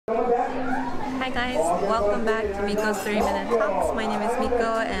Hi guys, welcome back to Miko's 3-Minute Talks. My name is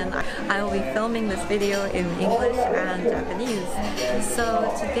Miko and I will be filming this video in English and Japanese.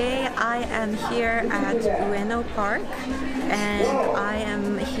 So today I am here at Ueno Park and I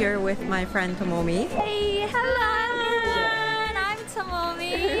am here with my friend Tomomi. Hey, hello everyone! I'm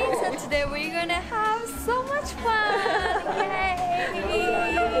Tomomi. So today we're gonna have so much fun! Yay!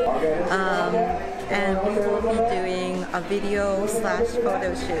 And we will be doing a video /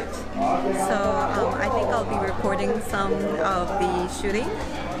 photo shoot. So I think I'll be recording some of the shooting.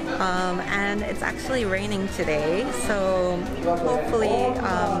 And it's actually raining today, so hopefully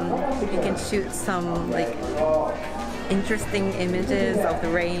we can shoot some like interesting images of the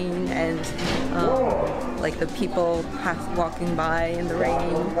rain and like the people walking by in the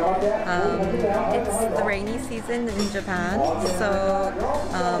rain. It's the rainy season in Japan, so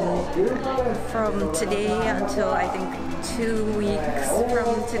from today until I think 2 weeks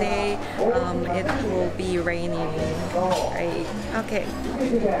from today, it will be raining, right? Okay,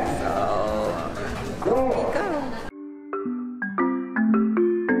 so off we go.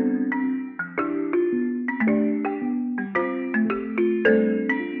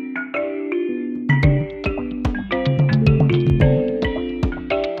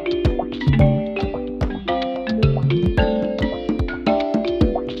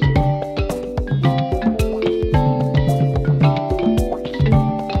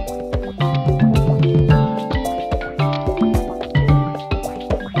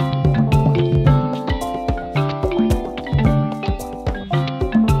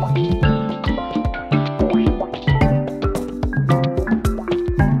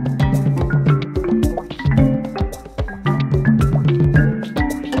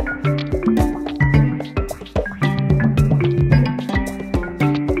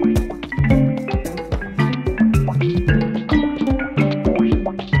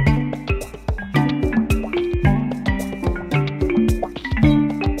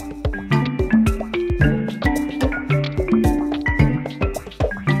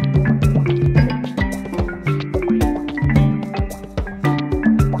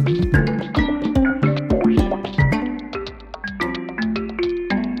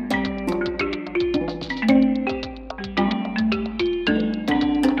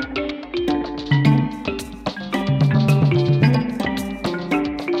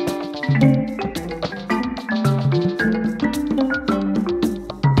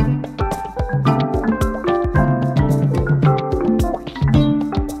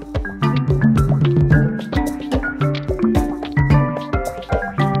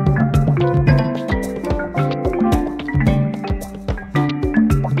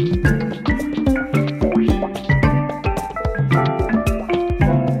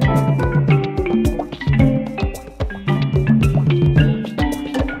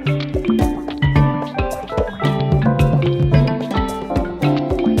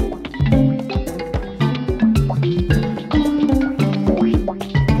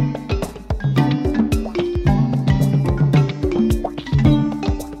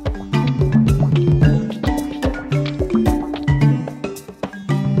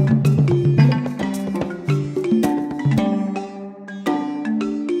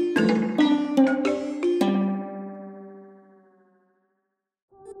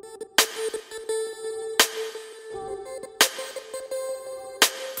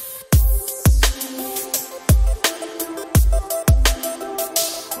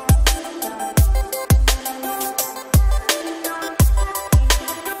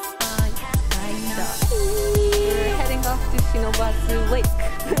 Lake.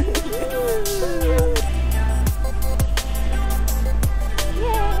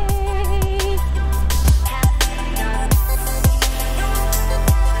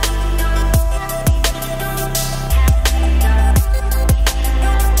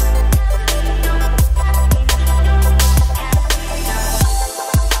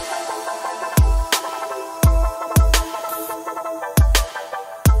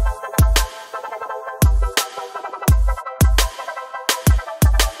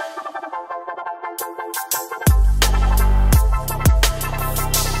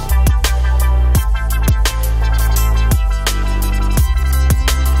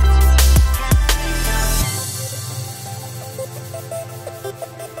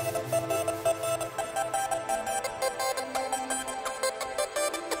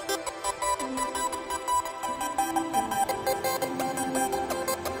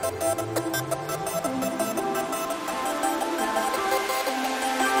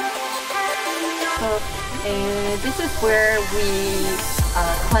 And this is where we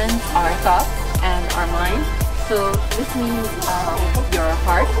cleanse our thoughts and our mind. So this means your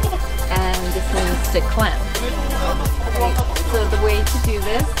heart. just means to cleanse. Okay, so the way to do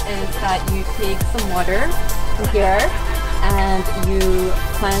this is that you take some water here and you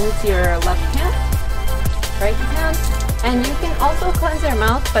cleanse your left hand, right hand, and you can also cleanse your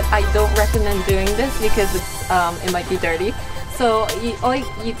mouth, but I don't recommend doing this because it might be dirty. So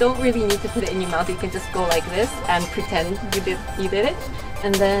you don't really need to put it in your mouth. You can just go like this and pretend you did it,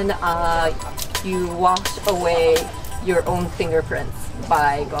 and then you wash away your own fingerprints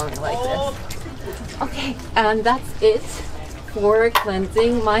by going like this. Okay, and that's it for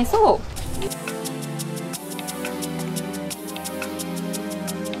cleansing my soul.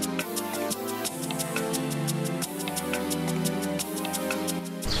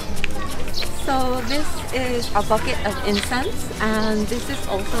 So this is a bucket of incense, and this is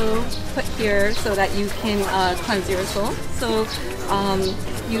also put here so that you can cleanse your soul. So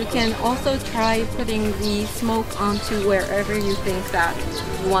you can also try putting the smoke onto wherever you think that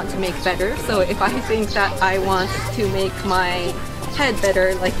you want to make better. So if I think that I want to make my head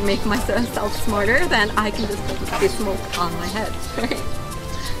better, like make myself smarter, then I can just put the smoke on my head.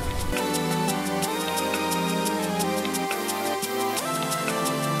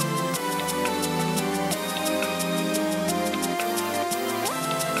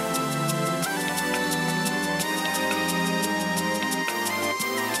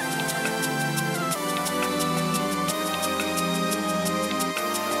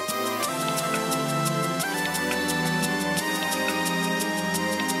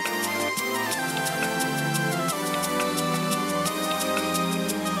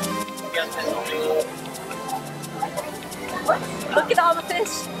 Look at all the fish!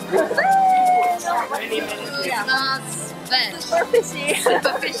 Super fishy!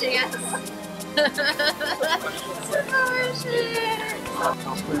 Super fishy, yes!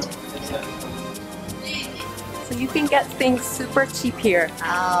 So you can get things super cheap here.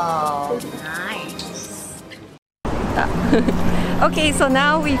 Oh, nice. Okay, so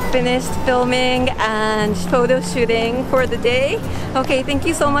now we finished filming and photo shooting for the day. Okay, thank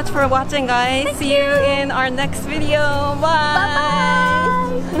you so much for watching, guys. See you in our next video. Bye! Bye-bye!